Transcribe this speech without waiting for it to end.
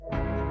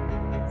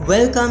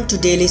Welcome to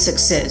Daily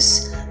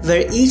Success,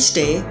 where each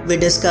day we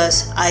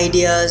discuss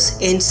ideas,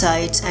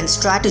 insights, and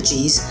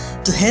strategies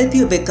to help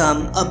you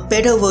become a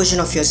better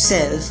version of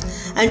yourself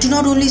and to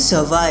not only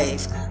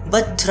survive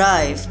but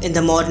thrive in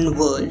the modern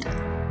world.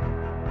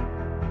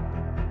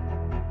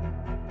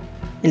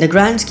 In the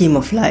grand scheme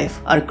of life,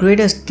 our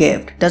greatest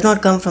gift does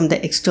not come from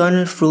the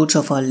external fruits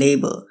of our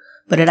labor,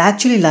 but it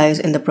actually lies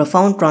in the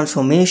profound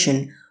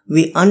transformation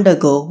we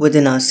undergo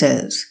within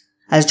ourselves.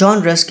 As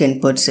John Ruskin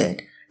puts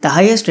it, the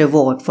highest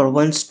reward for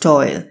one's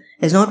toil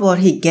is not what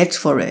he gets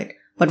for it,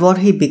 but what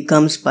he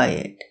becomes by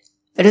it.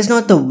 It is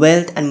not the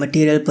wealth and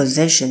material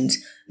possessions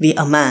we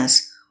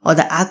amass or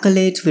the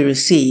accolades we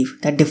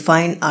receive that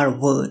define our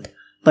worth,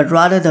 but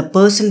rather the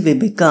person we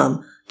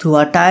become through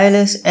our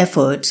tireless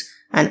efforts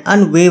and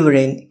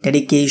unwavering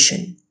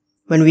dedication.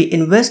 When we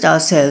invest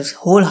ourselves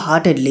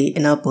wholeheartedly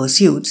in our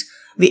pursuits,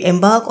 we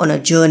embark on a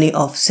journey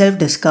of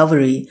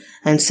self-discovery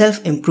and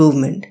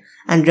self-improvement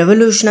and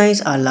revolutionize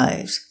our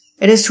lives.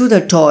 It is through the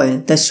toil,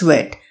 the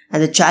sweat,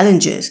 and the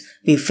challenges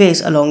we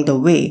face along the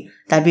way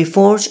that we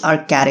forge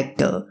our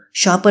character,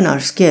 sharpen our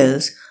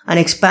skills, and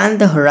expand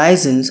the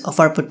horizons of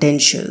our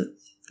potential.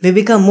 We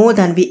become more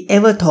than we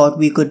ever thought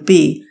we could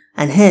be,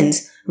 and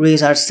hence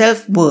raise our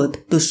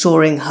self-worth to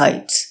soaring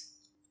heights.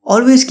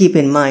 Always keep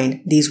in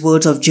mind these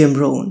words of Jim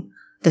Rohn.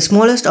 The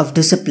smallest of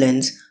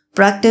disciplines,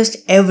 practiced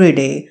every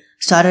day,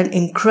 start an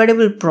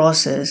incredible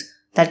process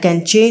that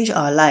can change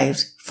our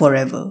lives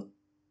forever.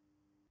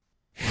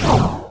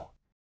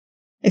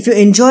 If you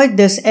enjoyed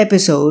this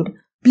episode,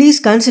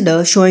 please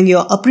consider showing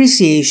your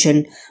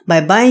appreciation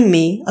by buying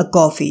me a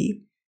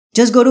coffee.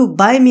 Just go to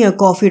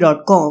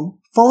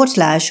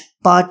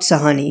buymeacoffee.com/Parth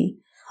Sahani.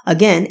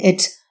 Again,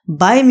 it's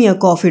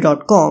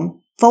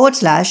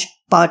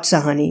buymeacoffee.com/Parth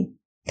Sahani.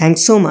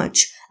 Thanks so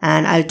much,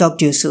 and I'll talk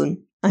to you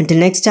soon. Until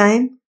next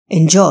time,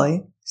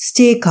 enjoy,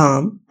 stay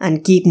calm,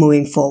 and keep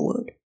moving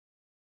forward.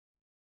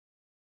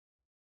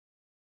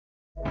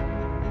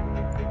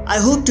 I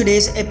hope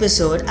today's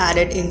episode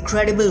added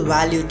incredible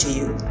value to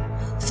you.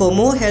 For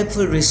more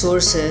helpful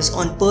resources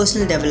on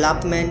personal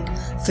development,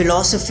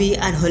 philosophy,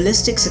 and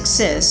holistic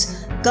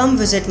success, come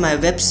visit my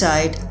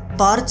website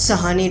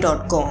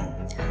parthsahani.com.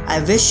 I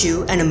wish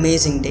you an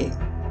amazing day.